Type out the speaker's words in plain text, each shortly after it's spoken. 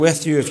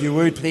With you, if you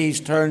would please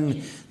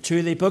turn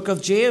to the book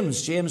of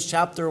James, James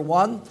chapter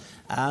 1,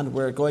 and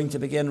we're going to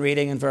begin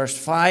reading in verse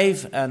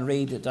 5 and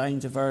read down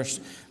to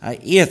verse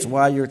 8.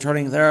 While you're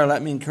turning there,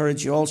 let me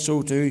encourage you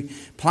also to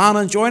plan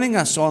on joining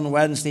us on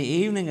Wednesday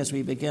evening as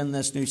we begin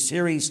this new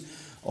series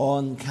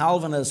on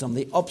Calvinism,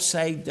 the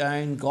upside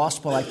down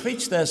gospel. I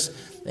preached this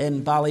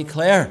in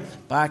Ballyclare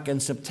back in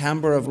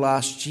September of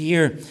last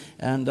year,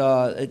 and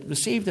it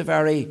received a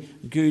very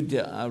good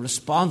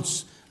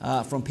response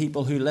from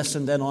people who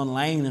listened in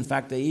online. In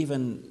fact,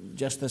 even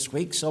just this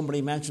week, somebody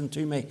mentioned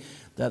to me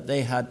that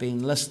they had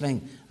been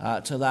listening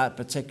to that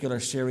particular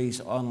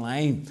series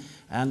online.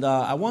 And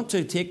I want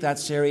to take that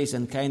series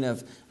and kind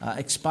of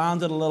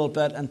expand it a little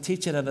bit and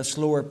teach it at a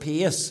slower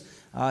pace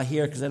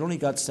here, because I've only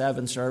got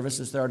 7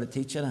 services there to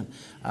teach it.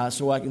 And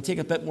so I can take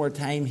a bit more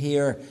time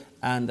here,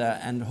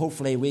 and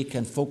hopefully we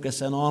can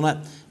focus in on it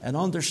and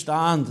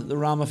understand the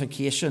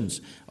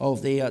ramifications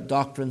of the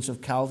doctrines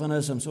of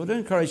Calvinism. So I do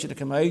encourage you to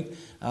come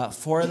out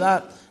for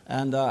that,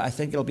 and I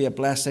think it'll be a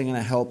blessing and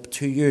a help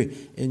to you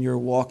in your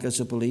walk as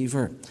a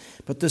believer.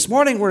 But this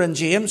morning we're in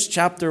James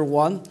chapter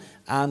 1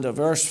 and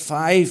verse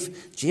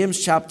 5.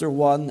 James chapter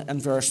 1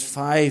 and verse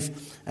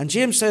 5. And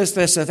James says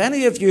this: "If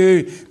any of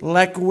you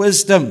lack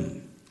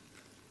wisdom,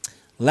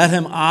 let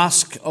him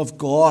ask of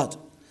God,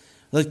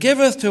 that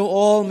giveth to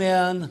all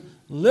men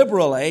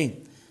liberally,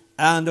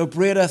 and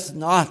upbraideth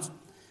not,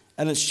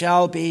 and it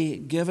shall be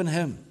given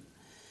him.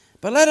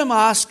 But let him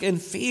ask in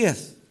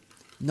faith,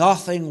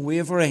 nothing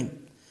wavering.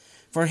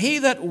 For he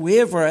that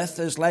wavereth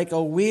is like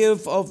a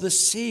wave of the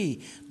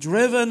sea,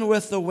 driven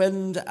with the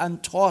wind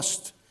and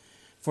tossed.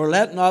 For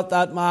let not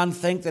that man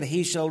think that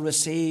he shall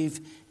receive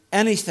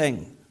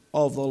anything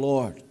of the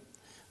Lord.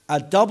 A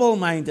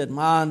double-minded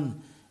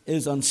man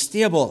is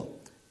unstable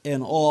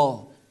in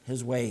all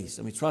his ways."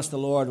 And we trust the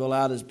Lord will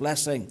add his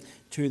blessing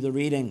to the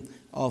reading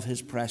of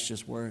his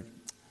precious word.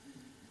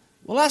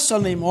 Well, last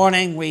Sunday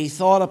morning we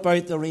thought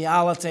about the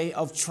reality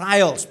of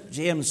trials.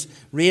 James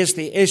raised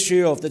the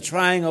issue of the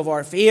trying of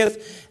our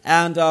faith,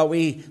 and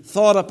we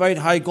thought about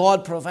how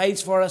God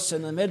provides for us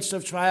in the midst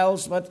of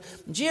trials. But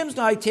James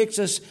now takes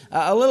us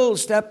a little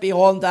step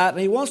beyond that,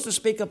 and he wants to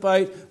speak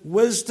about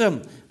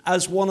wisdom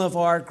as one of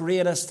our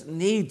greatest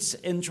needs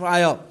in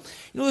trial.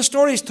 You know, the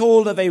story is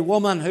told of a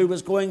woman who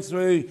was going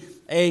through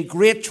a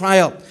great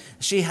trial.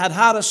 She had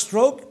had a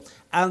stroke,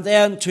 and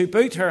then to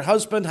boot, her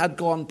husband had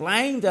gone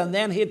blind, and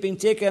then he had been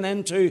taken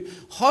into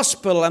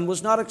hospital and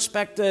was not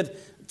expected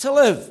to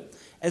live.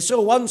 And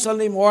so one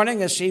Sunday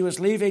morning, as she was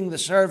leaving the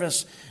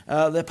service,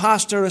 the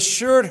pastor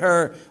assured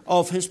her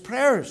of his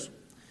prayers.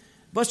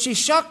 But she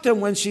shocked him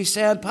when she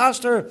said,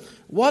 "Pastor,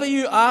 what are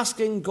you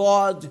asking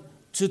God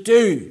to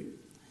do?"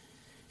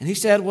 And he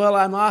said, "Well,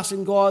 I'm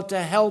asking God to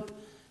help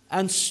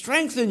and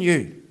strengthen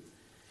you."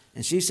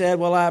 And she said,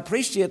 "Well, I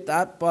appreciate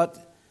that,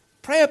 but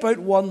pray about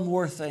one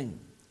more thing.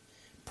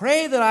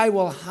 Pray that I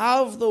will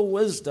have the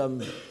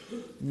wisdom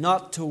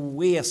not to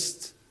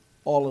waste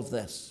all of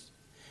this.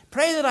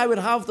 Pray that I would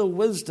have the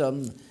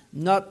wisdom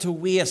not to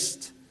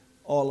waste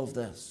all of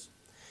this."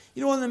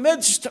 You know, in the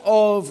midst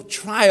of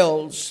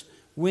trials,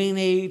 we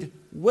need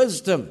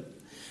wisdom.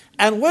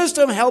 And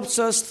wisdom helps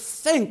us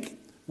think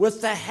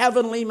with the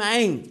heavenly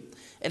mind.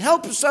 It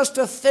helps us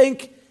to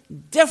think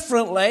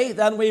differently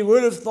than we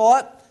would have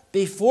thought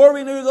before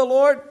we knew the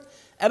Lord.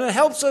 And it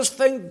helps us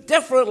think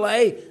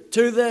differently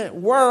to the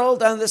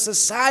world and the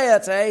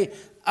society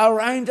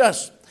around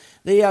us.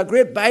 The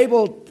great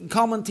Bible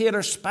commentator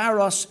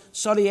Spiros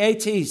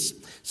Soriates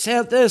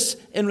said this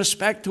in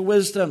respect to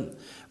wisdom: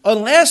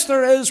 "Unless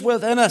there is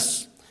within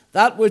us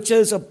that which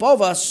is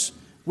above us,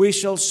 we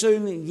shall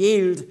soon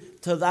yield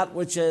to that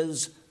which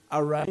is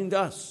around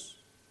us."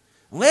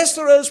 Unless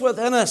there is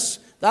within us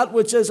that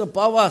which is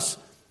above us,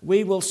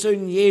 we will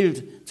soon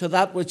yield to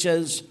that which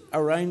is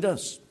around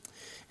us.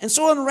 And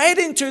so in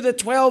writing to the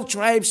 12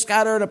 tribes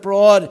scattered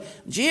abroad,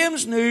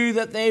 James knew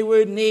that they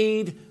would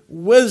need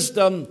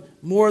wisdom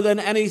more than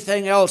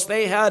anything else.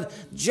 They had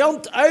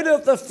jumped out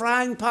of the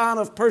frying pan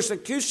of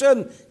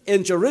persecution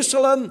in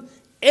Jerusalem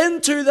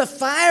into the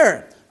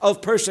fire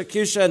of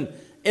persecution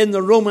in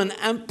the Roman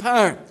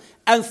Empire.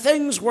 And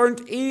things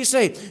weren't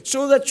easy.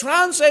 So the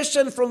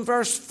transition from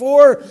verse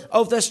 4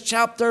 of this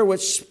chapter,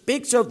 which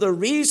speaks of the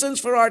reasons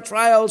for our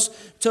trials,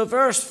 to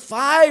verse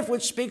 5,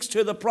 which speaks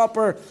to the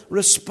proper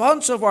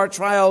response of our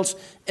trials,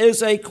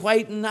 is a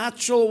quite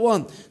natural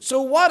one.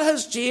 So what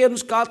has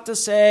James got to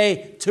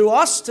say to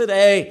us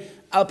today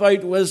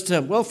about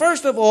wisdom? Well,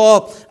 first of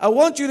all, I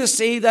want you to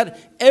see that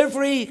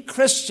every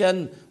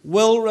Christian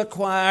will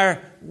require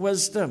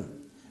wisdom.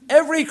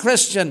 Every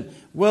Christian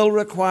will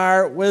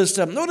require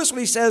wisdom. Notice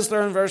what he says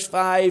there in verse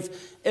 5.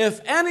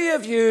 "If any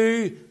of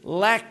you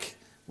lack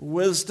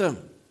wisdom."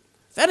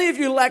 If any of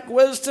you lack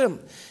wisdom.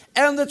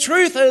 And the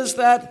truth is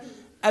that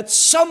at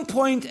some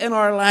point in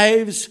our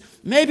lives,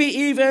 maybe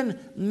even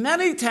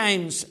many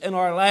times in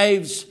our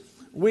lives,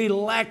 we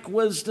lack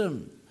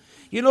wisdom.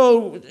 You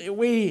know,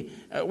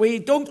 we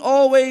don't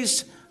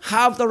always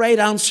have the right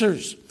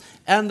answers.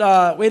 And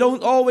we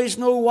don't always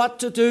know what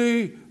to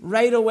do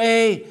right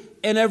away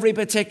in every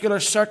particular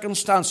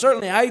circumstance.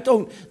 Certainly I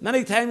don't.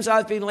 Many times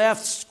I've been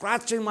left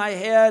scratching my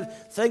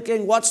head,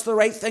 thinking, what's the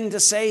right thing to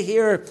say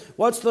here?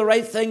 What's the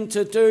right thing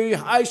to do?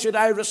 How should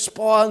I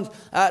respond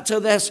to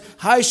this?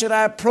 How should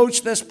I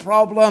approach this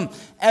problem?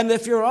 And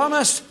if you're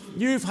honest,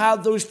 you've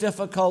had those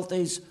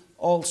difficulties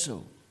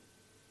also.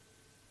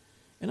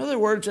 In other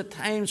words, at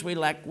times we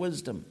lack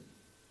wisdom.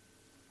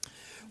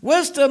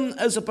 Wisdom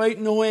is about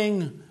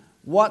knowing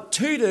what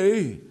to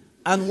do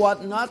and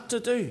what not to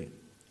do.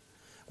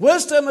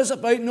 Wisdom is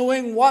about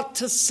knowing what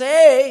to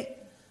say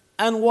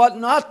and what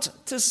not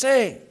to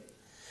say.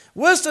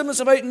 Wisdom is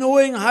about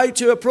knowing how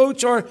to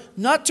approach or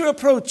not to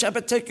approach a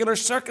particular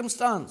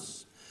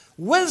circumstance.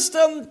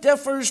 Wisdom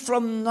differs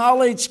from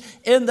knowledge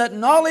in that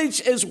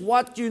knowledge is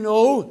what you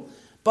know,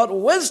 but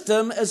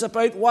wisdom is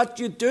about what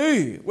you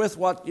do with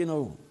what you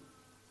know.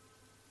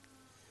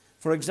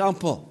 For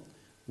example,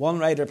 one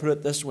writer put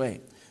it this way: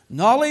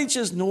 knowledge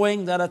is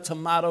knowing that a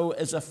tomato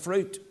is a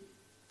fruit.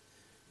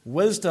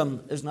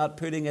 Wisdom is not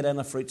putting it in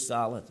a fruit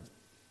salad.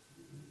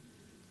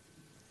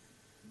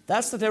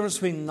 That's the difference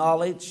between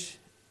knowledge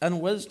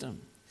and wisdom.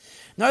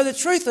 Now, the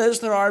truth is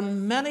there are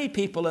many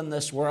people in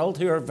this world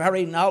who are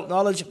very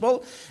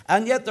knowledgeable,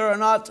 and yet there are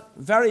not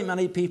very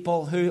many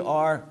people who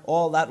are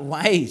all that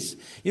wise.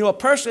 You know, a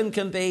person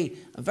can be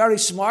very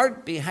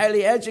smart, be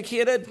highly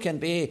educated, can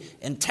be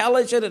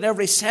intelligent in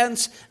every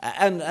sense,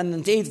 and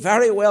indeed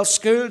very well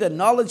schooled and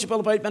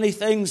knowledgeable about many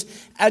things,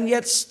 and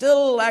yet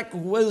still lack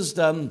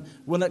wisdom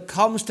when it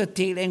comes to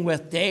dealing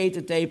with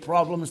day-to-day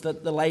problems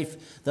that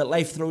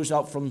life throws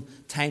up from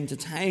time to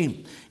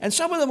time. And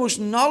some of the most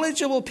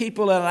knowledgeable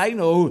people that I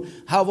know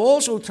have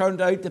also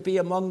turned out to be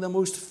among the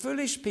most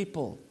foolish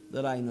people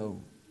that I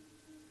know.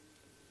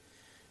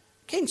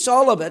 King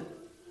Solomon,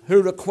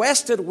 who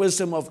requested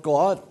wisdom of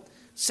God,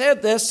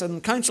 said this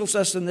and counsels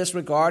us in this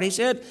regard. He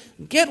said,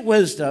 "Get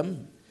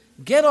wisdom,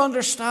 get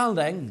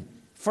understanding,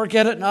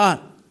 forget it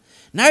not.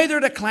 Neither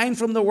decline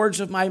from the words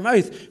of my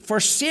mouth.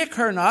 Forsake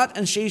her not,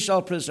 and she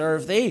shall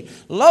preserve thee.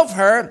 Love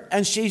her,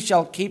 and she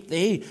shall keep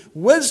thee.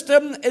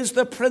 Wisdom is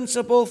the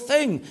principal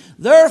thing.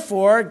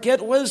 Therefore,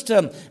 get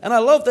wisdom." And I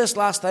love this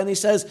last line. He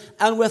says,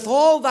 "And with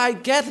all thy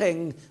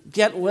getting,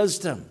 get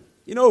wisdom."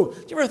 You know,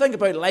 do you ever think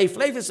about life?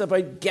 Life is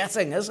about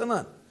getting, isn't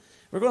it?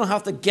 We're going to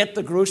have to get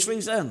the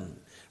groceries in.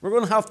 We're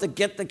going to have to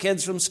get the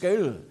kids from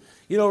school.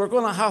 You know, we're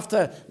going to have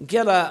to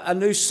get a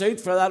new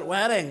suit for that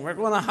wedding. We're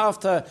going to have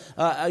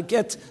to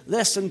get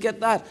this and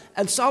get that.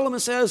 And Solomon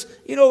says,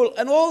 you know,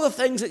 and all the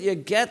things that you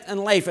get in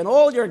life, and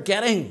all your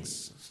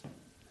gettings,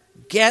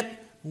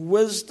 get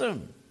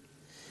wisdom.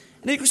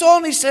 And he goes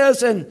on, he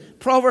says in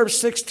Proverbs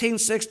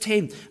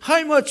 16:16,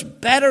 "How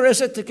much better is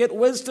it to get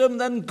wisdom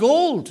than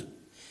gold,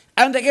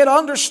 and to get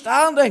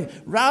understanding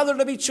rather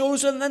to be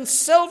chosen than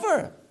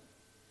silver?"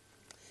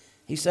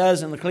 He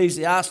says in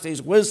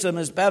Ecclesiastes, "Wisdom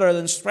is better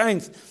than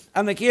strength."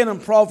 And again in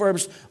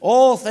Proverbs,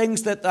 "All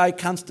things that thou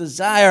canst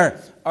desire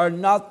are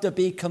not to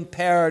be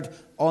compared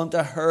unto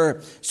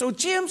her." So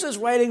James is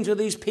writing to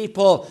these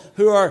people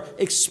who are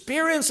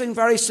experiencing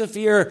very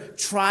severe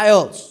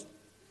trials.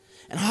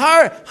 And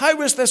how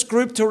was this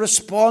group to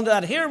respond to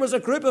that? Here was a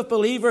group of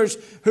believers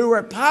who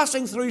were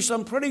passing through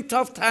some pretty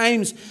tough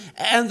times,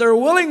 and their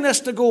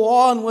willingness to go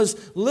on was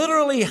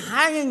literally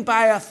hanging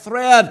by a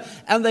thread,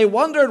 and they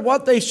wondered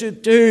what they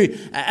should do.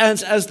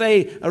 And as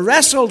they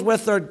wrestled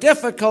with their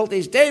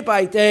difficulties day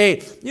by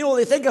day, you know,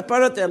 they think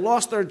about it, they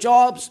lost their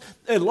jobs,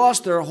 they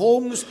lost their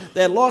homes,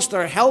 they lost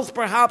their health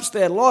perhaps,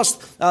 they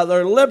lost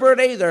their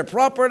liberty, their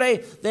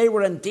property. They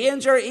were in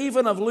danger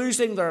even of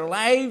losing their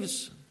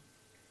lives.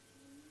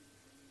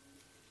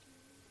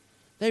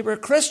 They were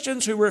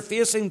Christians who were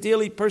facing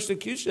daily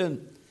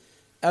persecution,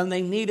 and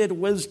they needed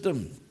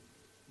wisdom.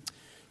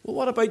 Well,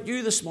 what about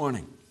you this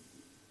morning?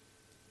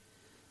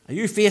 Are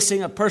you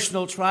facing a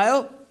personal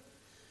trial?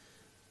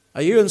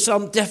 Are you in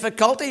some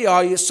difficulty?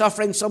 Are you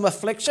suffering some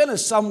affliction?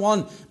 Is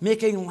someone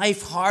making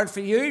life hard for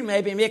you?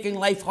 Maybe making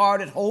life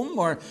hard at home,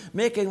 or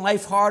making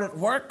life hard at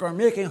work, or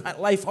making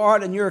life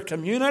hard in your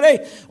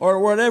community, or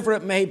whatever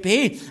it may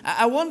be.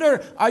 I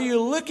wonder, are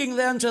you looking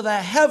then to the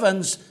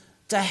heavens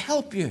to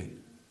help you?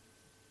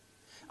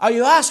 Are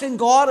you asking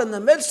God in the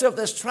midst of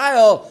this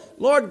trial,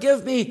 "Lord,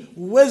 give me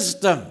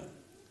wisdom.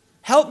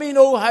 Help me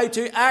know how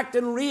to act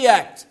and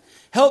react.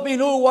 Help me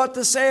know what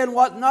to say and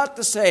what not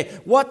to say,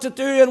 what to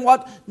do and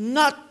what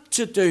not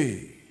to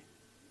do."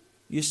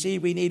 You see,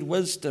 we need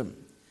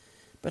wisdom.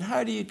 But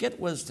how do you get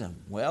wisdom?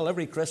 Well,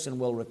 every Christian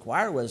will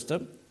require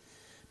wisdom.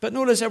 But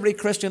notice every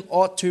Christian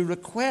ought to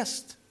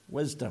request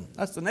wisdom.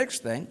 That's the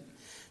next thing.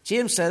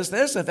 James says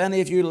this, "If any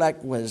of you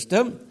lack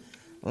wisdom,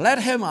 let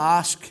him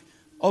ask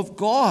of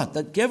God,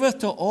 that giveth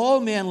to all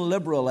men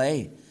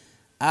liberally,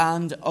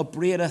 and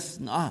upbraideth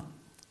not."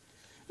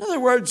 In other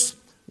words,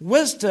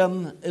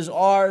 wisdom is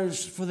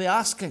ours for the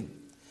asking.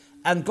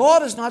 And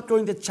God is not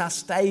going to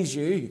chastise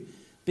you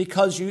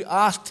because you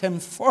asked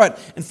him for it.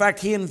 In fact,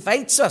 he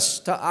invites us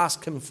to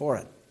ask him for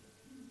it.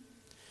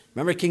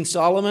 Remember King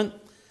Solomon,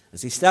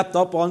 as he stepped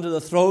up onto the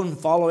throne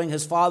following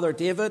his father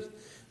David?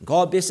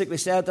 God basically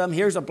said to him,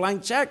 here's a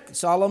blank check,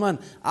 Solomon.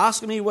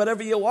 Ask me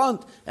whatever you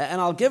want,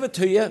 and I'll give it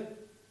to you.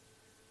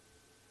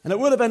 And it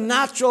would have been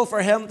natural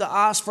for him to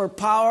ask for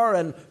power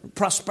and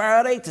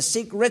prosperity, to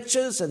seek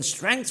riches and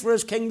strength for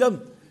his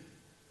kingdom.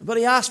 But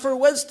he asked for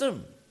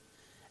wisdom.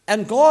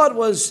 And God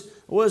was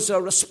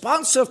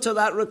responsive to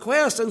that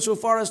request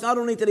insofar as not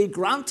only did he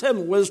grant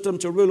him wisdom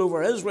to rule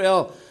over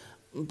Israel,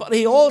 but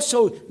he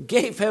also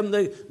gave him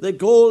the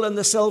gold and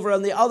the silver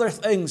and the other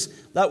things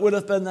that would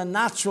have been the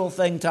natural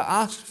thing to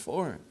ask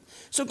for.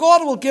 So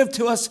God will give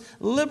to us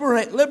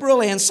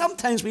liberally, and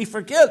sometimes we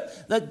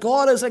forget that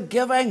God is a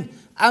giving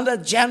and a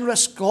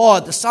generous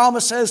God. The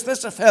psalmist says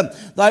this of him,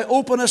 thou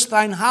openest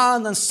thine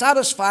hand and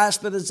satisfiest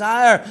the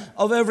desire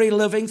of every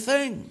living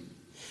thing.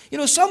 You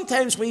know,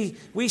 sometimes we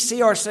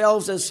see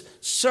ourselves as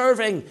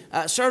serving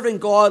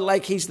God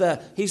like he's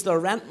the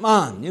rent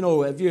man. You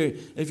know, if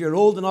you're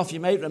old enough,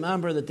 you might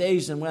remember the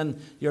days and when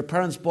your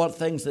parents bought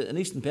things that in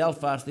Eastern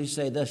Belfast, they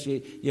say this,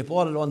 you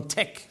bought it on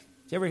tick.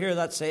 Did you ever hear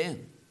that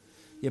saying?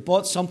 You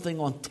bought something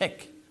on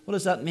tick. What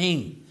does that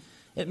mean?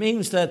 It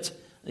means that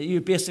you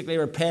basically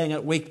were paying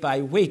it week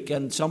by week,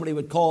 and somebody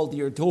would call to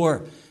your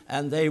door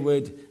and they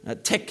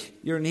would tick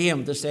your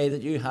name to say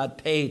that you had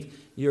paid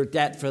your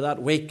debt for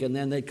that week, and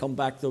then they'd come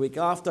back the week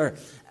after.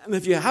 And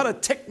if you had a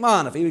tick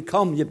man, if he would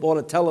come, you bought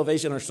a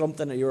television or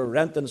something, or you were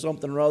renting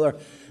something or other.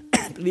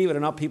 Believe it or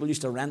not, people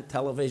used to rent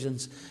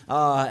televisions.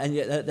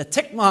 The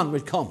tick man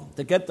would come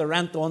to get the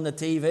rent on the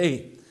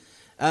TV.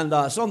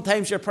 And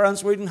sometimes your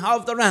parents wouldn't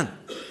have the rent.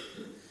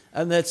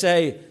 And they'd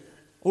say,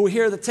 oh,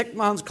 here the tick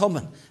man's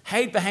coming.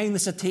 Hide behind the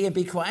settee and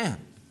be quiet.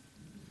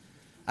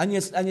 And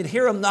you'd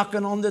hear him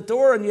knocking on the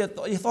door, and you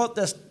thought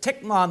this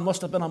tick man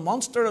must have been a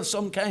monster of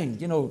some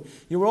kind. You know,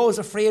 you were always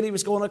afraid he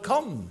was going to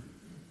come.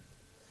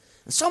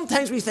 And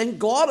sometimes we think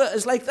God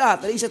is like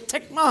that he's a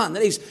tick man,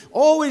 that he's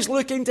always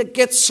looking to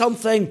get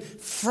something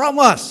from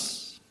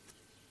us.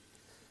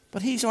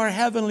 But he's our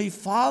heavenly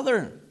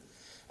Father.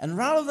 And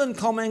rather than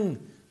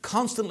coming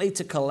constantly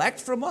to collect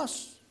from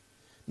us,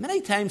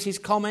 many times he's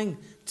coming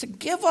to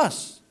give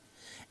us.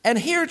 And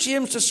here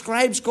James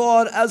describes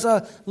God as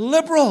a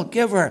liberal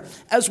giver,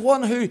 as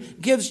one who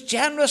gives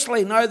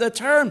generously. Now the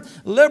term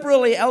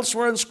liberally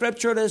elsewhere in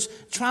Scripture is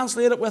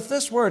translated with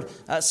this word,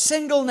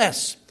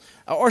 singleness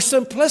or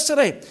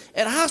simplicity.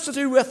 It has to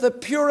do with the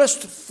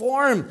purest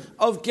form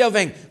of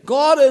giving.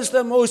 God is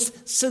the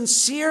most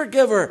sincere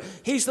giver.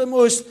 He's the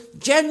most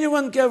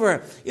genuine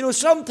giver. You know,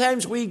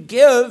 sometimes we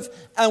give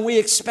and we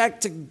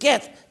expect to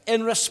get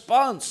in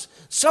response.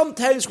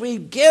 Sometimes we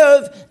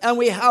give and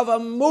we have a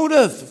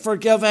motive for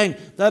giving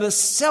that is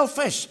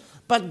selfish.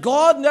 But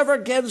God never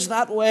gives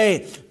that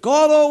way.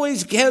 God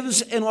always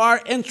gives in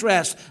our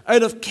interest,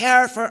 out of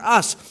care for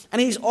us.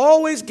 And he's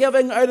always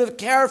giving out of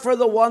care for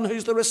the one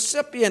who's the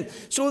recipient.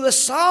 So the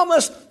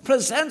psalmist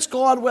presents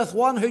God with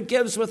one who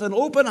gives with an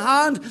open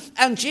hand.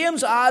 And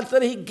James adds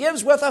that he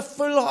gives with a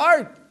full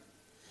heart.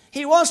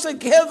 He wants to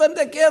give and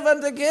to give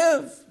and to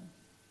give.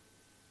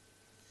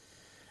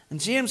 And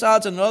James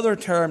adds another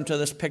term to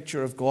this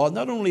picture of God.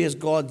 Not only is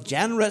God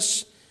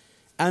generous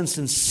and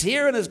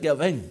sincere in his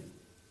giving,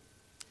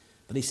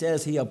 but he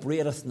says he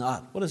upbraideth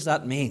not. What does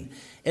that mean?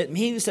 It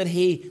means that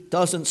he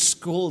doesn't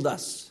scold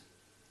us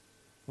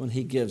when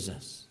he gives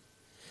us.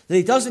 That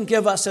he doesn't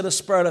give us in a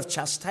spirit of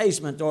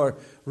chastisement or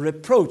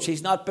reproach.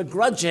 He's not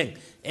begrudging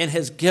in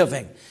his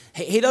giving.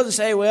 He doesn't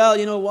say, well,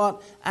 you know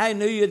what? I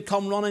knew you'd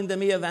come running to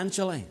me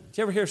eventually. Did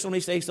you ever hear somebody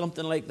say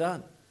something like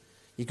that?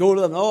 You go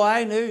to them, oh,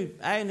 I knew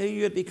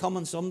you'd be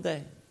coming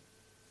someday.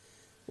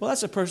 Well,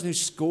 that's a person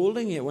who's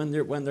scolding you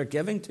when they're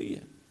giving to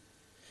you.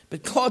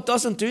 But God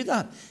doesn't do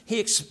that. He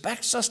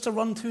expects us to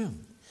run to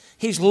him.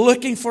 He's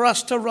looking for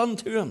us to run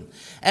to him.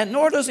 And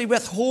nor does he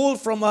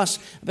withhold from us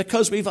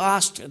because we've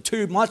asked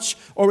too much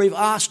or we've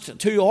asked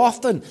too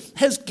often.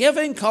 His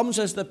giving comes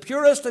as the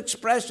purest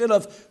expression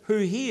of who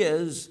he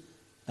is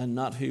and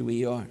not who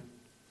we are.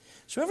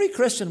 So every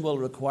Christian will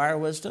require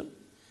wisdom.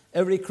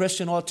 Every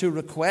Christian ought to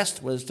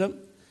request wisdom.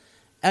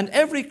 And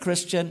every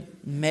Christian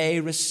may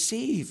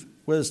receive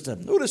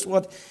wisdom. Notice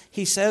what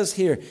he says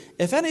here.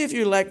 If any of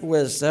you lack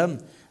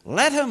wisdom,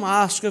 let him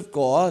ask of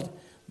God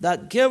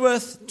that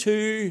giveth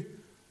to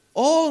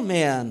all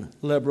men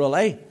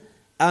liberally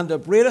and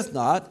upbraideth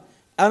not,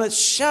 and it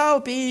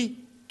shall be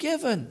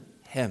given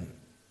him.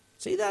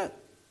 See that?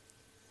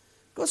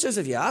 God says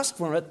if you ask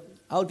for it,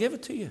 I'll give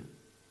it to you.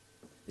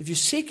 If you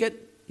seek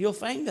it, you'll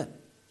find it.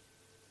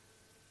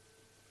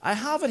 I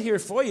have it here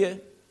for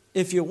you.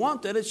 If you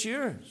want it, it's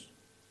yours.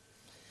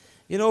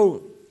 You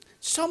know,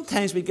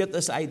 sometimes we get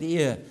this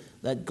idea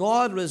that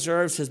God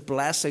reserves his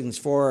blessings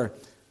for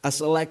a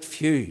select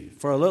few,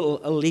 for a little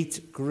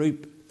elite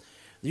group.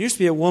 There used to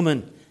be a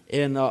woman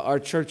in our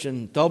church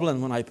in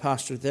Dublin when I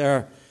pastored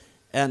there,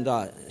 and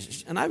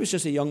I was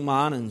just a young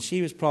man, and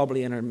she was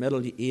probably in her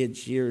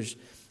middle-aged years,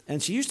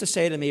 and she used to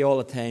say to me all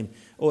the time,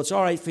 oh, it's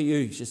all right for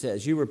you, she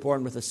says, you were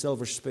born with a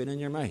silver spoon in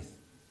your mouth.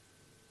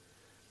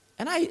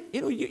 And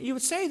you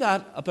would say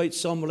that about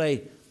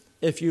somebody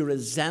if you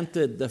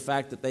resented the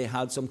fact that they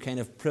had some kind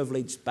of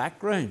privileged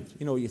background.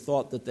 You know, you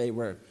thought that they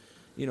were,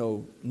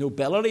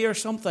 nobility or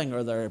something,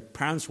 or their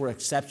parents were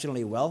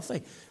exceptionally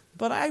wealthy.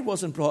 But I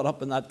wasn't brought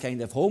up in that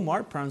kind of home.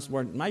 My parents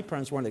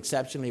weren't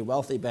exceptionally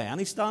wealthy by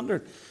any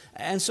standard.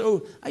 And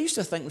so I used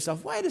to think to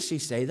myself, why does she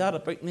say that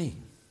about me?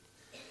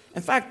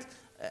 In fact,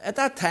 at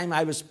that time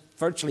I was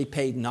virtually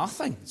paid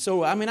nothing.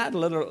 So, I had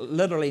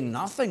literally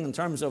nothing in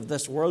terms of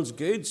this world's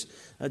goods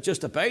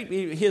just about.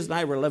 He and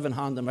I were living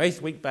hand to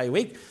mouth week by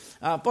week.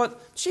 But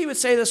she would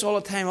say this all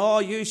the time.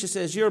 Oh, she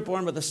says, you're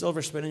born with a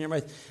silver spoon in your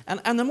mouth.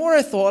 And the more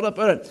I thought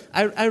about it,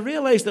 I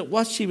realized that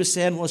what she was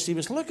saying was she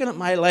was looking at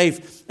my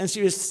life and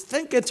she was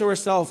thinking to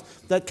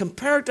herself that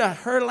compared to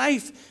her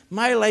life,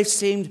 my life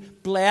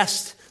seemed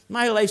blessed.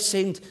 My life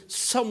seemed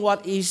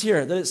somewhat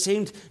easier, that it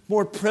seemed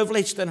more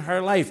privileged than her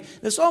life.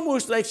 It's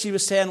almost like she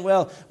was saying,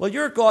 well,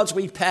 you're God's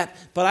wee pet,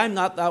 but I'm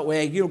not that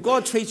way.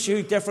 God treats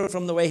you different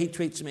from the way he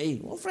treats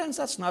me. Well, friends,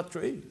 that's not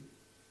true.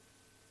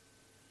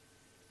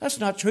 That's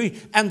not true.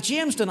 And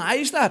James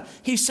denies that.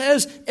 He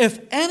says, if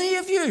any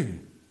of you,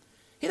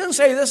 he doesn't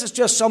say this is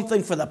just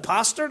something for the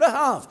pastor to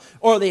have,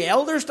 or the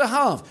elders to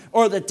have,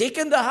 or the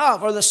deacon to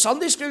have, or the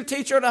Sunday school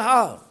teacher to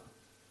have.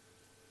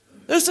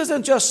 This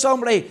isn't just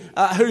somebody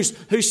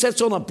who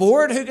sits on a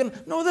board who can.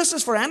 No, this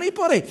is for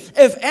anybody.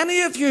 If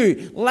any of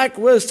you lack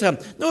wisdom,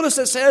 notice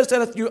it says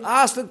that if you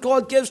ask, that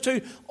God gives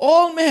to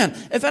all men.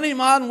 If any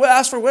man will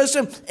ask for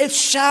wisdom, it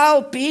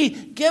shall be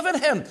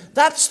given him.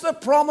 That's the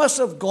promise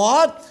of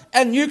God,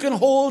 and you can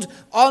hold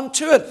on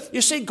to it.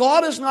 You see,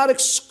 God is not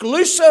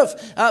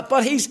exclusive,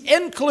 but he's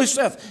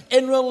inclusive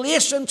in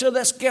relation to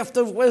this gift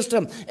of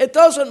wisdom. It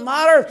doesn't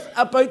matter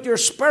about your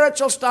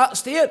spiritual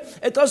state.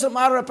 It doesn't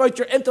matter about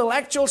your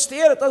intellectual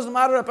state. It doesn't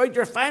matter about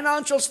your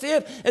financial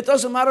state. It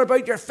doesn't matter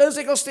about your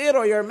physical state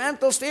or your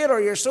mental state or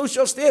your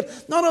social state.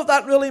 None of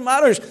that really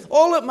matters.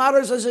 All that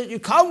matters is that you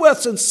come with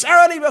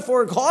sincerity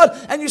before God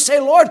and you say,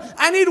 Lord,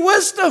 I need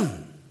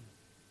wisdom.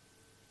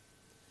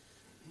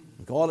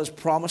 God has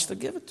promised to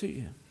give it to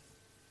you.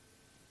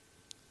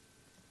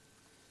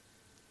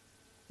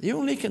 The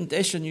only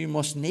condition you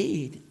must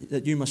meet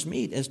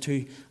is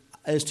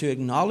to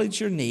acknowledge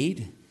your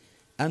need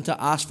and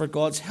to ask for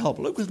God's help.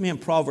 Look with me in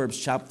Proverbs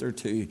chapter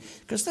 2,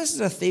 because this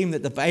is a theme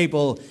that the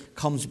Bible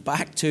comes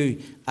back to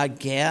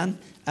again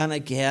and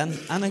again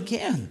and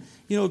again.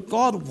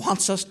 God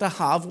wants us to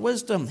have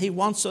wisdom. He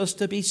wants us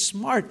to be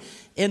smart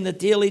in the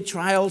daily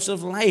trials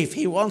of life.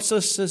 He wants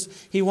us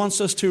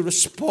to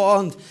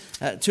respond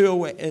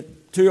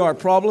to our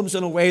problems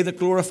in a way that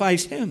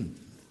glorifies him.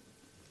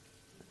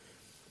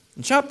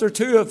 In chapter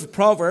 2 of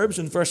Proverbs,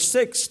 in verse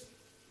 6,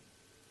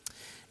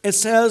 it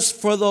says,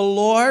 for the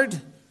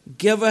Lord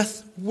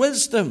giveth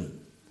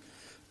wisdom.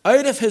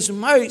 Out of his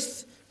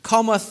mouth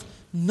cometh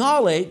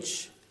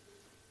knowledge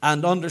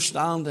and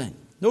understanding.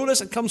 Notice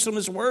it comes from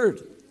his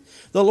word.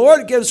 The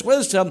Lord gives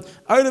wisdom.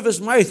 Out of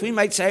his mouth, we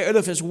might say, out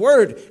of his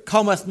word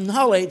cometh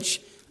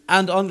knowledge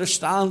and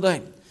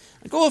understanding.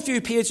 Go a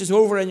few pages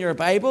over in your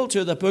Bible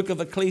to the book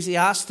of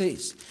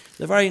Ecclesiastes.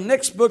 The very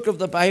next book of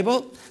the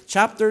Bible,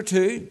 chapter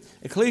 2,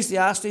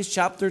 Ecclesiastes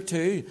chapter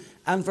 2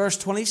 and verse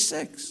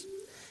 26.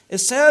 It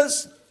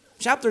says,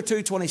 chapter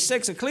 2,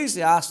 26,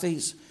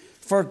 Ecclesiastes,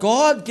 for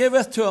God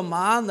giveth to a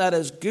man that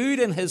is good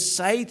in his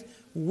sight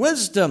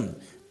wisdom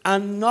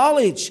and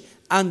knowledge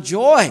and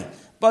joy.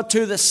 But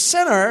to the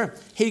sinner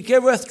he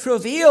giveth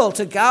travail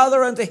to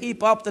gather and to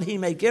heap up, that he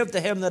may give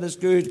to him that is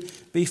good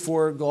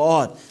before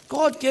God.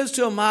 God gives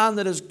to a man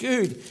that is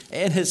good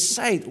in his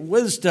sight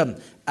wisdom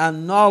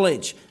and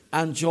knowledge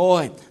and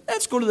joy.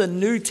 Let's go to the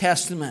New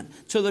Testament,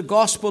 to the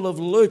Gospel of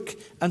Luke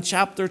and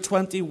chapter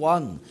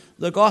 21.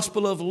 The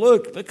Gospel of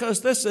Luke,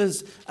 because this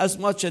is as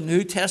much a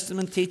New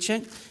Testament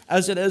teaching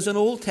as it is an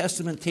Old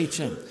Testament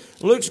teaching.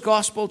 Luke's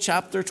Gospel,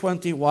 chapter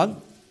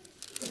 21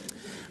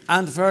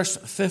 and verse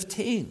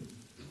 15.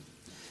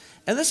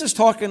 And this is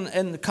talking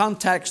in the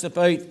context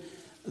about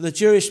the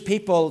Jewish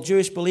people,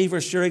 Jewish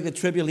believers during the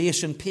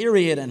tribulation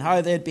period, and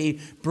how they'd be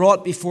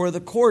brought before the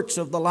courts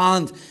of the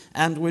land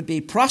and would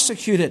be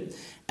prosecuted.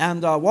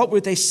 And what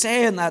would they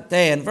say in that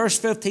day? And verse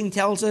 15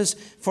 tells us,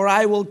 for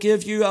I will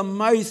give you a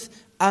mouth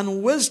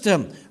and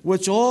wisdom,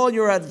 which all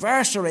your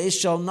adversaries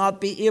shall not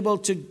be able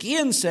to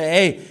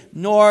gainsay,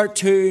 nor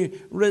to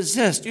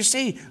resist. You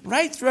see,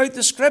 right throughout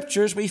the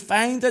Scriptures, we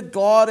find that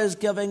God is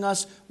giving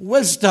us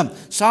wisdom.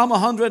 Psalm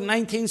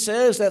 119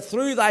 says that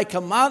through thy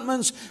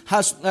commandments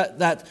hast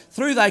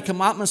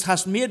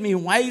made me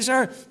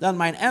wiser than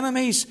mine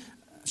enemies.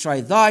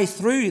 Thou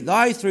through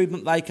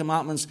thy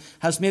commandments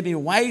hast made me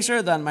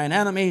wiser than mine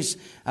enemies,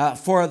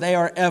 for they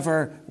are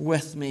ever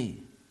with me.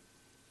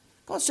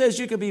 God says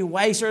you can be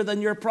wiser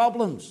than your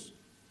problems,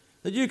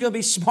 that you can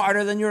be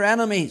smarter than your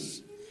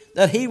enemies,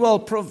 that he will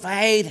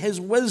provide his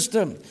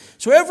wisdom.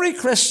 So every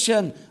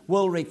Christian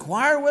will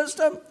require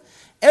wisdom,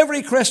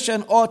 every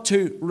Christian ought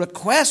to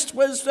request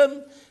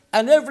wisdom,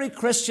 and every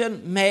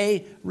Christian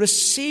may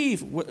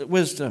receive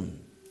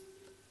wisdom.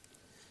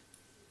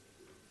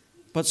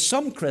 But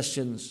some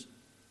Christians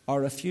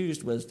are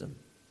refused wisdom.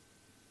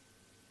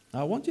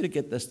 Now, I want you to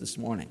get this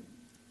morning.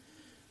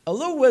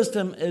 Although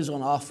wisdom is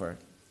on offer,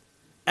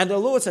 And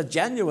although it's a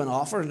genuine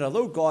offer, and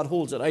although God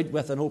holds it out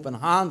with an open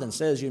hand and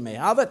says you may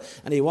have it,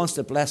 and he wants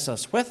to bless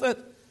us with it,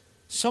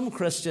 some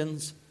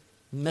Christians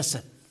miss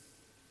it.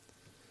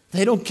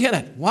 They don't get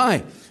it.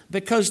 Why?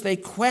 Because they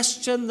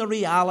question the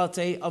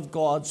reality of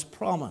God's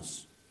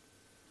promise.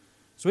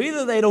 So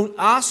either they don't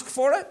ask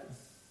for it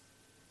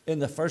in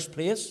the first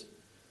place,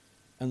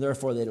 and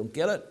therefore they don't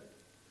get it,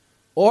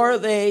 or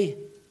they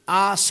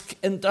ask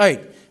in doubt.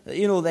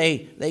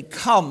 They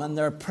come and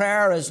their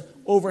prayer is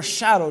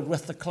overshadowed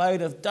with the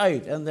cloud of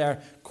doubt, and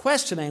they're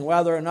questioning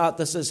whether or not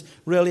this is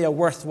really a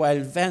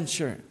worthwhile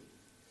venture.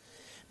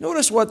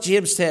 Notice what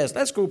James says.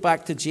 Let's go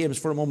back to James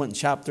for a moment in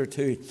chapter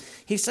 2.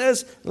 He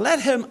says,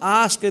 let him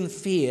ask in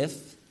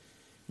faith,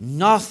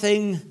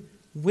 nothing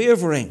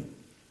wavering.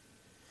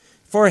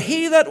 For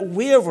he that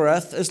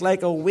wavereth is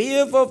like a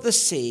wave of the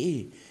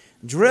sea,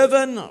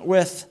 driven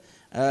with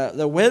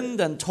the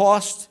wind and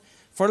tossed.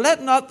 For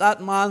let not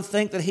that man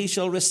think that he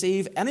shall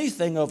receive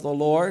anything of the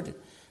Lord.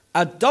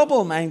 A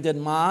double-minded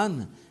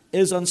man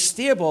is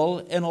unstable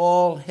in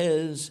all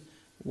his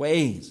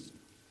ways.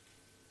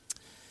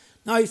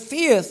 Now,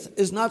 faith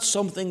is not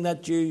something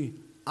that you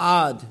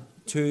add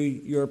to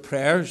your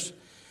prayers.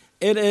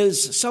 It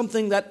is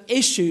something that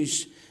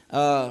issues.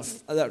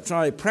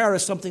 Prayer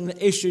is something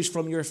that issues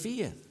from your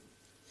faith.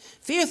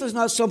 Faith is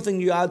not something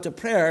you add to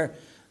prayer.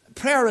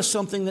 Prayer is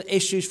something that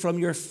issues from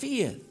your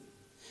faith,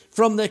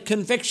 from the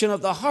conviction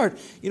of the heart.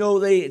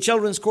 The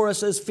children's chorus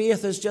says,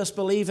 faith is just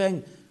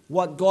believing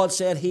what God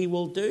said he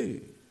will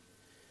do.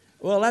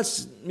 Well,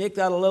 let's make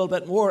that a little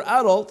bit more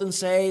adult and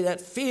say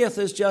that faith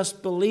is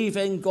just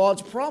believing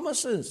God's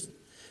promises.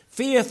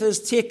 Faith is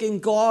taking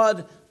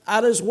God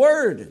at his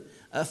word.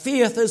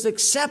 Faith is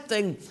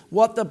accepting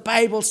what the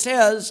Bible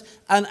says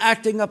and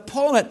acting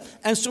upon it.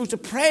 And so to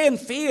pray in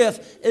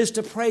faith is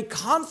to pray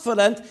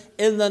confident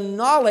in the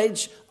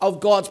knowledge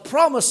of God's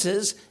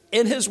promises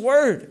in his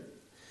word.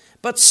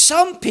 But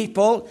some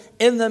people,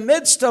 in the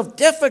midst of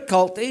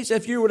difficulties,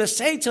 if you were to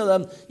say to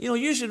them,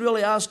 you should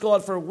really ask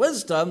God for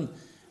wisdom,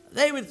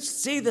 they would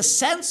see the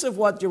sense of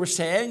what you were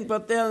saying,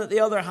 but then, on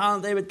the other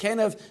hand, they would kind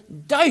of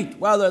doubt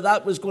whether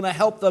that was going to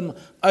help them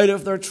out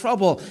of their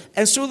trouble.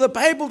 And so the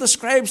Bible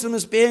describes them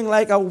as being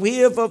like a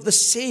wave of the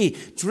sea,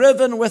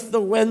 driven with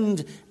the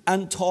wind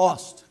and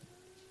tossed.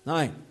 Now,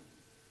 I'm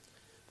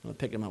going to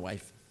pick on my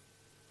wife.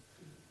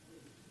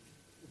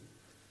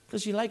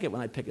 Because you like it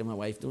when I pick on my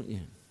wife, don't you?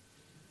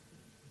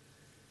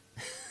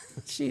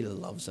 She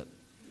loves it.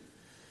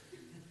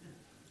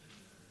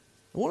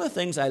 One of the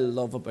things I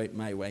love about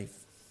my wife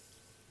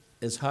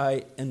is how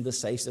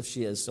indecisive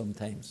she is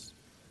sometimes.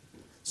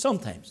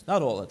 Sometimes,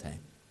 not all the time.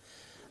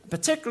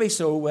 Particularly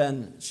so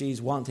when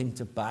she's wanting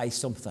to buy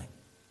something.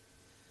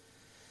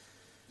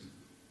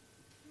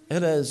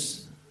 It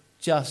is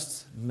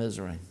just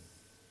misery.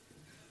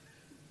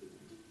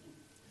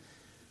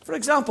 For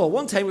example,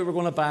 one time we were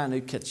going to buy a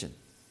new kitchen.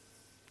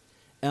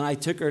 And I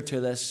took her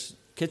to this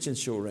kitchen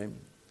showroom.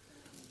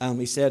 And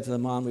we said to the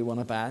man, we want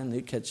to buy a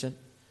new kitchen.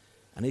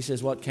 And he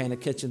says, what kind of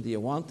kitchen do you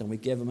want? And we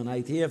gave him an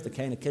idea of the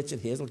kind of kitchen.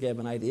 Hazel gave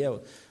him an idea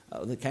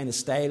of the kind of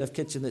style of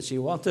kitchen that she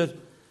wanted.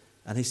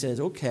 And he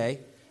says, okay.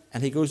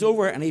 And he goes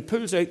over and he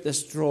pulls out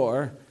this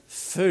drawer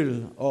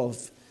full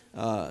of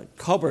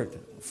cupboard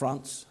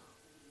fronts.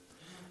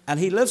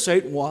 And he lifts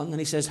out one and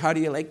he says, how do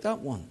you like that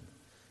one?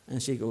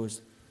 And she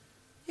goes,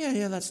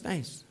 yeah, that's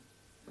nice.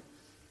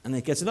 And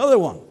he gets another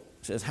one.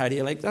 He says, how do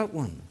you like that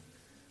one?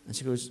 And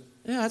she goes,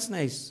 yeah, that's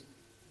nice.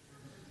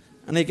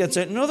 And he gets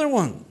out another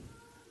one.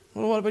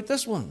 Well, what about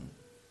this one?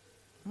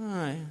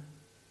 Aye.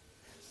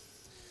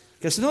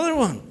 Gets another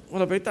one.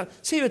 What about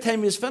that? See, by the time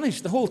he was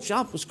finished, the whole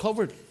shop was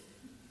covered.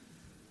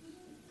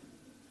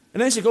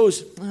 And then she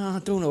goes, I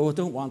don't know, I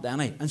don't want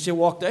any. And she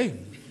walked out.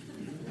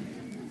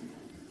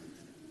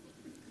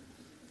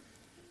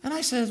 And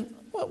I said,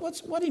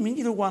 what do you mean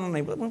you don't want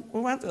any?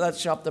 We went to that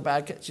shop to buy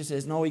it. She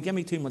says, no, he gave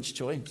me too much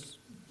choice.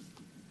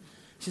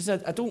 She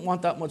said, I don't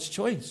want that much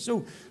choice.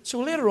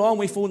 So later on,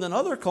 we phoned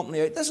another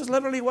company out. This is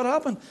literally what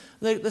happened.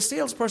 The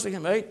salesperson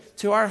came out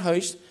to our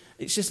house.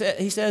 He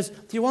says,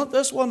 do you want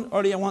this one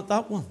or do you want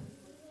that one?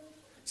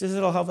 She says,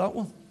 I'll have that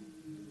one.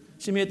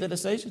 She made the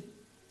decision.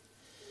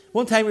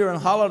 One time we were on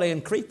holiday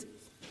in Crete.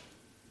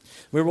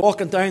 We were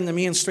walking down the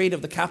main street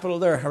of the capital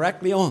there,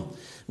 Heraklion.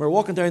 We were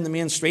walking down the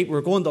main street. We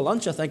were going to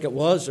lunch, I think it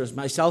was. There's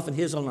myself and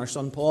Hazel and our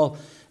son Paul.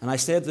 And I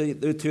said to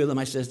the two of them,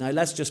 I says, now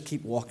let's just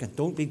keep walking.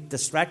 Don't be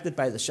distracted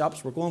by the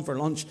shops. We're going for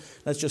lunch.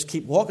 Let's just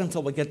keep walking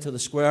until we get to the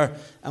square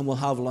and we'll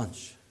have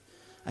lunch.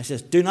 I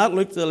says, do not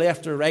look to the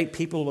left or right.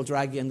 People will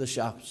drag you into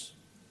shops.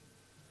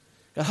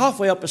 Got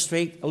halfway up the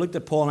street. I looked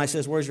at Paul and I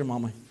says, where's your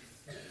mommy?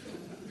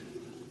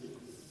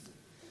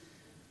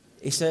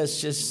 He says,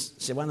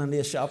 she went into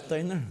a shop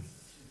down there.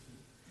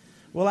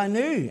 Well, I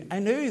knew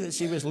that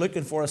she was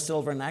looking for a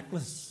silver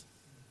necklace.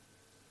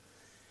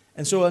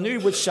 And so I knew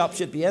which shop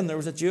she'd be in. There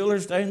was a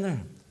jeweler's down there.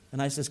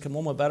 And I says, come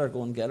on, we better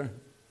go and get her.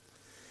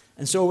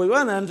 And so we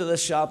went into the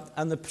shop,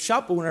 and the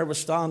shop owner was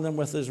standing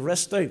with his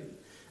wrist out.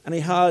 And he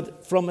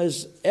had, from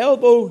his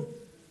elbow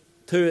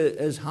to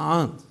his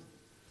hand,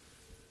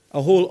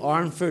 a whole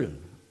armful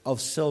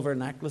of silver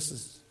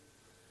necklaces.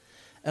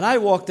 And I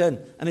walked in,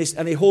 and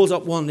he holds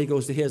up one, and he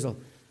goes to Hazel,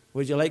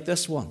 would you like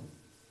this one?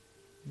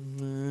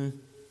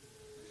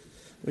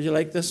 Would you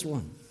like this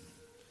one?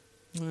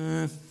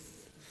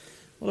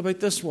 What about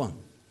this one?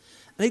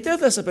 And he did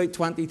this about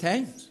 20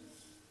 times.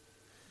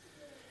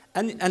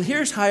 And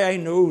here's how I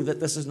know that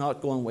this is not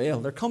going well.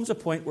 There comes a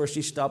point where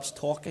she stops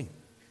talking.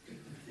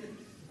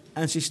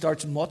 And she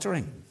starts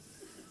muttering.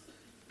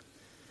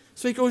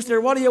 So he goes to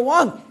her, what do you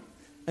want?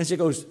 And she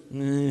goes,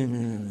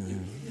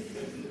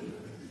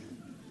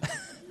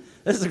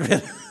 This is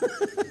great.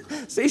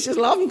 See, she's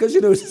laughing because she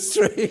knows it's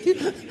true. She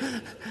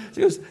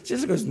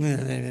just goes,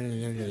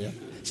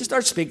 she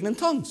starts speaking in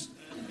tongues.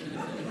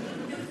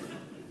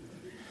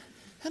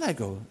 And I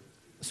go,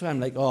 so I'm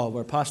like, oh,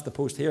 we're past the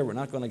post here. He's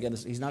not going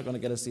to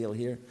get a sale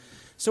here.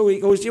 So he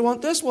goes, do you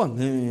want this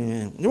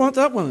one? You want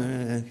that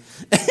one?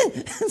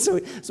 so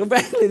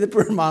finally the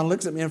poor man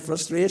looks at me in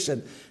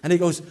frustration and he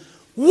goes,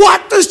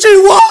 what does she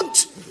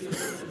want?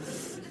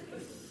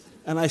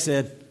 And I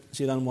said,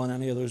 she doesn't want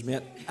any of those,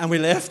 mate. And we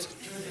left.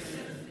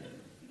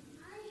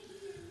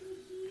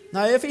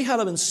 Now, if he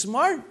had been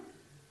smart,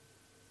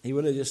 he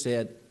would have just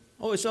said,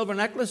 oh, a silver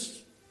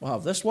necklace. We'll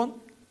have this one,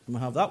 and we'll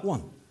have that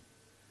one.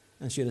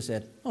 And she'd have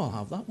said, oh, I'll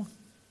have that one.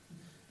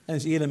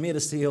 And she'd have made a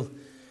sale,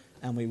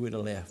 and we would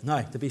have left.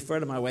 Now, to be fair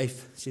to my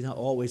wife, she's not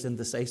always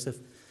indecisive.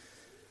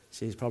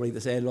 She's probably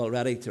decided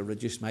already to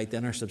reduce my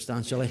dinner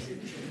substantially.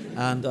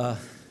 And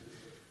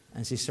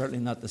she's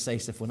certainly not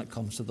decisive when it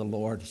comes to the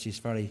Lord. She's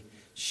very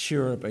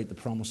sure about the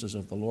promises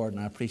of the Lord,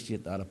 and I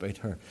appreciate that about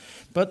her.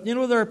 But, you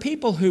know, there are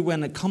people who,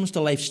 when it comes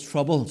to life's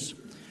troubles,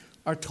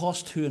 are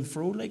tossed to and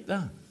fro like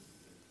that.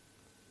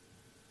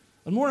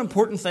 And more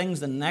important things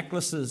than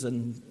necklaces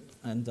and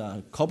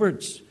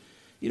cupboards,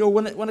 you know,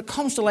 when it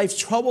comes to life's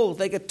trouble,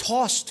 they get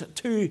tossed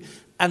to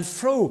and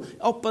fro,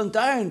 up and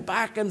down,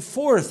 back and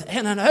forth,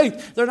 in and out.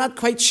 They're not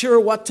quite sure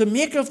what to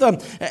make of them,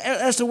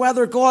 as to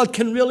whether God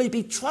can really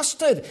be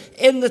trusted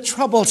in the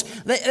troubles.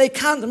 They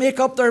can't make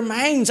up their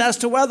minds as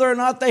to whether or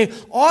not they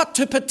ought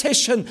to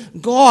petition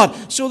God.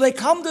 So they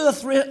come to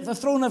the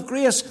throne of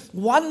grace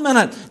 1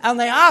 minute, and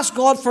they ask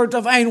God for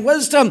divine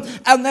wisdom,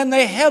 and then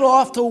they head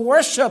off to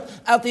worship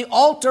at the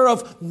altar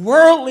of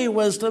worldly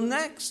wisdom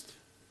next.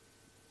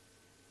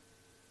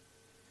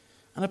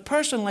 And a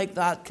person like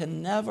that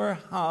can never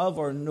have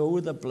or know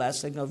the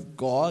blessing of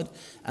God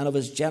and of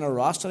His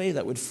generosity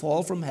that would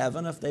fall from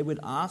heaven if they would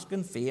ask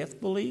in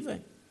faith,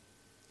 believing.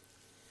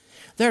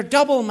 They're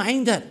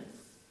double-minded.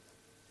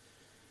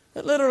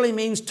 It literally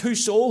means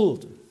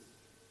two-souled.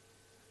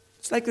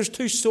 It's like there's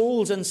two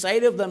souls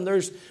inside of them.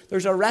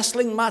 There's a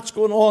wrestling match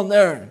going on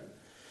there.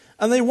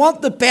 And they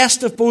want the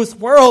best of both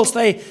worlds.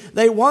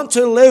 They want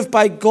to live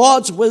by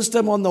God's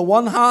wisdom on the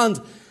one hand,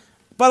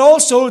 but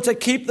also to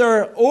keep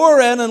their oar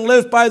in and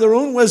live by their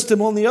own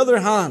wisdom on the other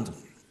hand.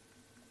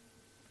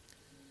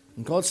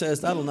 And God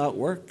says, that'll not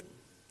work.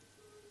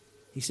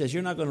 He says,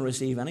 you're not going to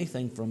receive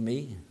anything from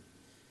me.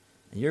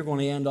 And you're going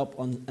to end up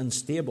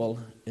unstable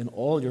in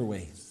all your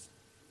ways.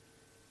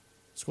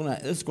 It's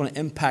going to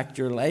impact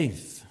your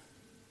life.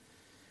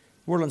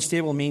 The word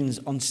unstable means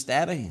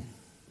unsteady.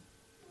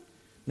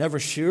 Never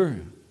sure.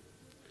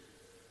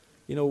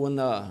 You know, when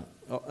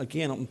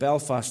again, up in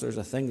Belfast, there's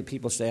a thing that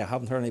people say. I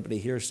haven't heard anybody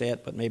here say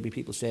it, but maybe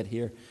people say it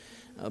here.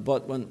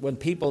 But when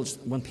people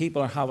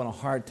are having a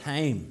hard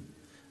time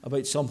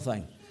about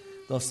something,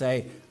 they'll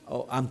say,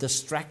 oh, I'm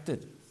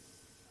distracted. Do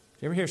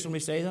you ever hear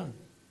somebody say that?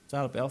 Is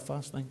that a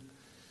Belfast thing?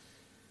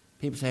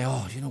 People say,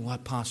 oh, you know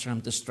what, Pastor,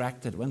 I'm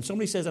distracted. When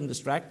somebody says I'm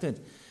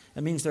distracted,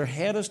 it means their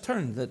head is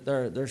turned, that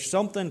there's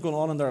something going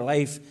on in their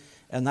life,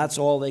 and that's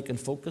all they can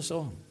focus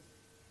on.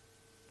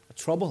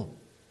 Trouble.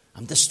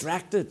 I'm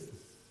distracted.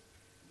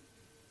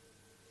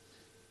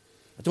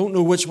 I don't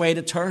know which way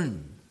to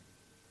turn.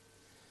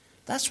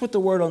 That's what the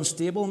word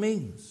unstable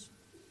means.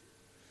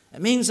 It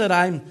means that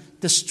I'm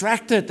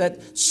distracted,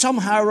 that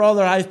somehow or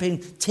other I've been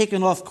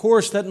taken off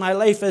course, that my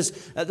life is,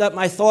 that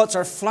my thoughts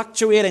are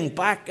fluctuating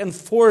back and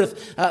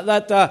forth,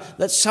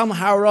 that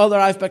somehow or other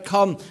I've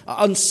become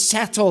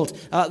unsettled,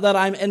 that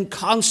I'm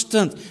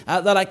inconstant,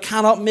 that I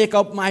cannot make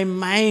up my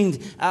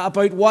mind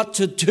about what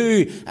to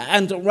do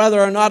and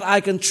whether or not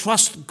I can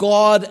trust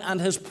God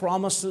and His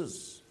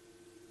promises.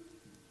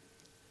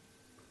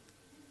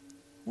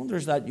 I wonder,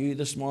 is that you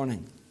this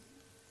morning?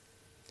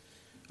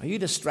 Are you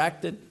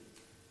distracted?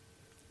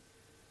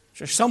 Is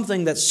there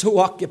something that so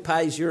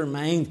occupies your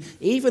mind?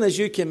 Even as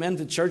you came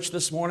into church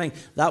this morning,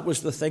 that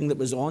was the thing that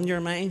was on your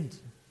mind.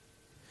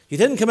 You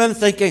didn't come in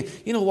thinking,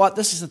 you know what,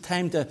 this is the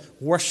time to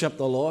worship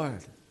the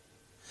Lord.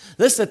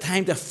 This is the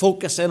time to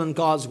focus in on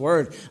God's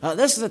Word.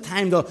 This is the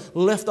time to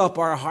lift up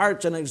our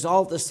hearts and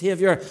exalt the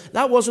Savior.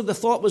 That wasn't the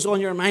thought was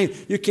on your mind.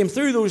 You came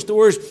through those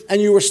doors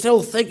and you were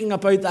still thinking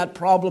about that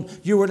problem.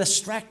 You were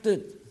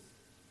distracted.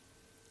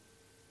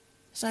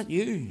 Is that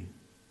you?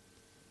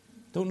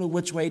 Don't know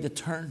which way to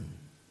turn.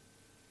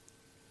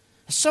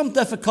 Has some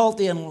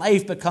difficulty in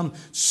life become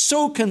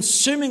so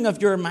consuming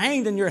of your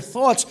mind and your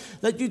thoughts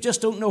that you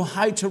just don't know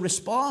how to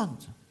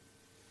respond?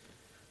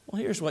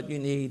 Well, here's what you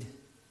need.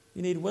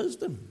 You need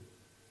wisdom.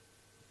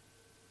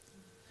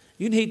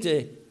 You need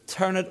to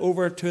turn it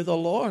over to the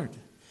Lord,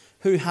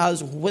 who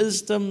has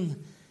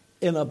wisdom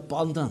in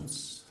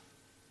abundance.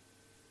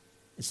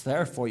 It's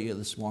there for you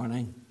this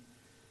morning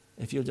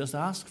if you'll just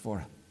ask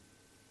for it.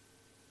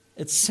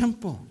 It's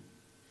simple.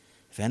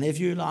 If any of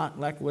you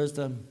lack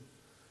wisdom,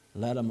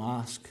 let him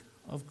ask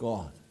of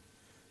God,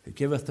 who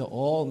giveth to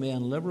all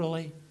men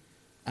liberally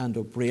and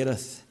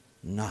upbraideth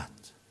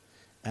not,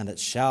 and it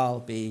shall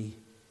be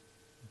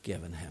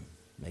given him.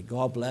 May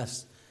God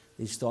bless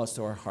these thoughts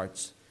to our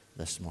hearts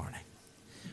this morning.